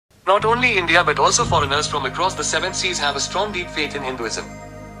Not only India but also foreigners from across the seven seas have a strong deep faith in Hinduism.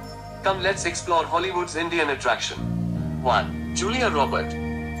 Come, let's explore Hollywood's Indian attraction. 1. Julia Roberts.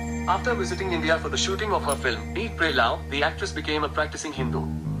 After visiting India for the shooting of her film, Eat Pray Love, the actress became a practicing Hindu.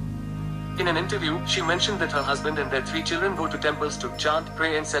 In an interview, she mentioned that her husband and their 3 children go to temples to chant,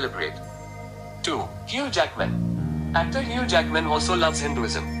 pray and celebrate. 2. Hugh Jackman. Actor Hugh Jackman also loves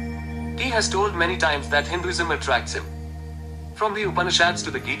Hinduism. He has told many times that Hinduism attracts him. From the Upanishads to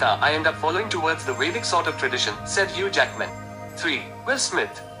the Gita, I end up following towards the Vedic sort of tradition, said Hugh Jackman. 3. Will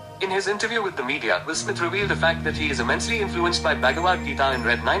Smith. In his interview with the media, Will Smith revealed the fact that he is immensely influenced by Bhagavad Gita and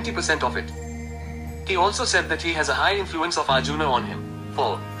read 90% of it. He also said that he has a high influence of Arjuna on him.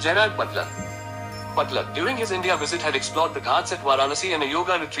 4. Gerard Butler. Butler, during his India visit, had explored the ghats at Varanasi and a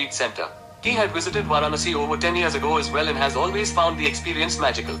yoga retreat center. He had visited Varanasi over 10 years ago as well and has always found the experience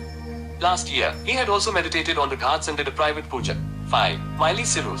magical. Last year, he had also meditated on the ghats and did a private puja. 5. Miley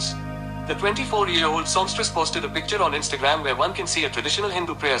Cyrus. The 24-year-old songstress posted a picture on Instagram where one can see a traditional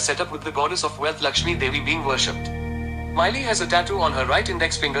Hindu prayer setup with the goddess of wealth Lakshmi Devi being worshipped. Miley has a tattoo on her right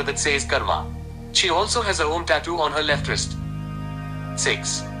index finger that says Karma. She also has a Om tattoo on her left wrist.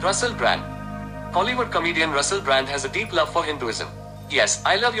 6. Russell Brand. Hollywood comedian Russell Brand has a deep love for Hinduism. Yes,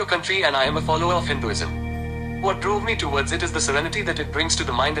 I love your country and I am a follower of Hinduism. What drove me towards it is the serenity that it brings to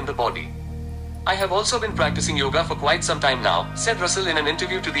the mind and the body. I have also been practicing yoga for quite some time now, said Russell in an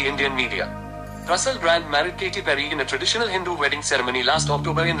interview to the Indian media. Russell Brand married Katy Perry in a traditional Hindu wedding ceremony last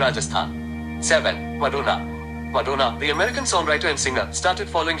October in Rajasthan. 7. Madonna. Madonna, the American songwriter and singer, started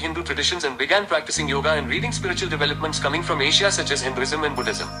following Hindu traditions and began practicing yoga and reading spiritual developments coming from Asia such as Hinduism and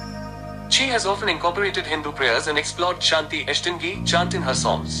Buddhism. She has often incorporated Hindu prayers and explored Shanti Ashtangi chant in her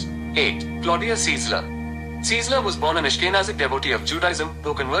songs. 8. Claudia Czeisler. Czeisler was born an Ashkenazic devotee of Judaism,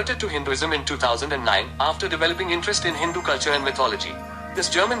 though converted to Hinduism in 2009, after developing interest in Hindu culture and mythology. This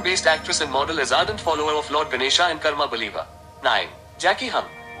German-based actress and model is ardent follower of Lord Ganesha and Karma believer. 9. Jackie Hung.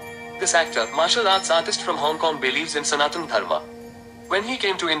 This actor, martial arts artist from Hong Kong, believes in Sanatan Dharma. When he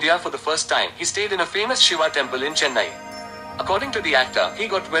came to India for the first time, he stayed in a famous Shiva temple in Chennai. According to the actor, he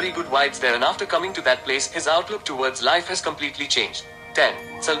got very good vibes there and after coming to that place, his outlook towards life has completely changed.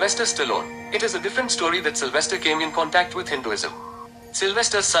 10. Sylvester Stallone. It is a different story that Sylvester came in contact with Hinduism.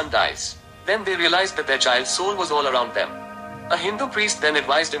 Sylvester's son dies. Then they realized that their child's soul was all around them. A Hindu priest then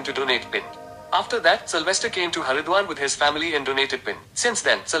advised him to donate pind. After that, Sylvester came to Haridwar with his family and donated pind. Since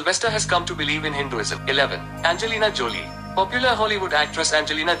then, Sylvester has come to believe in Hinduism. 11. Angelina Jolie. Popular Hollywood actress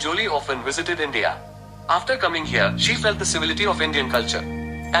Angelina Jolie often visited India. After coming here, she felt the civility of Indian culture.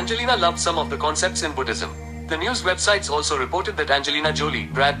 Angelina loved some of the concepts in Buddhism. The news websites also reported that Angelina Jolie,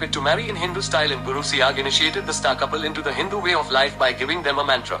 Brad Pitt to marry in Hindu style and Guru Siag initiated the star couple into the Hindu way of life by giving them a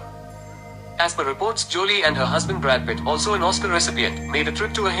mantra. As per reports, Jolie and her husband Brad Pitt, also an Oscar recipient, made a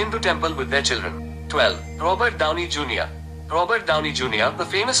trip to a Hindu temple with their children. 12. Robert Downey Jr. Robert Downey Jr., the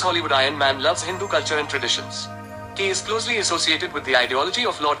famous Hollywood Iron Man, loves Hindu culture and traditions. He is closely associated with the ideology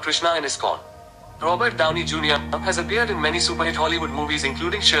of Lord Krishna and ISKCON. Robert Downey Jr. has appeared in many super-hit Hollywood movies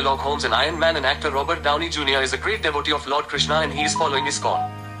including Sherlock Holmes and Iron Man, and actor Robert Downey Jr. is a great devotee of Lord Krishna and he is following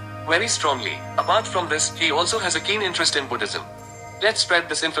ISKCON very strongly. Apart from this, he also has a keen interest in Buddhism. Let's spread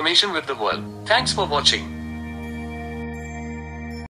this information with the world. Thanks for watching.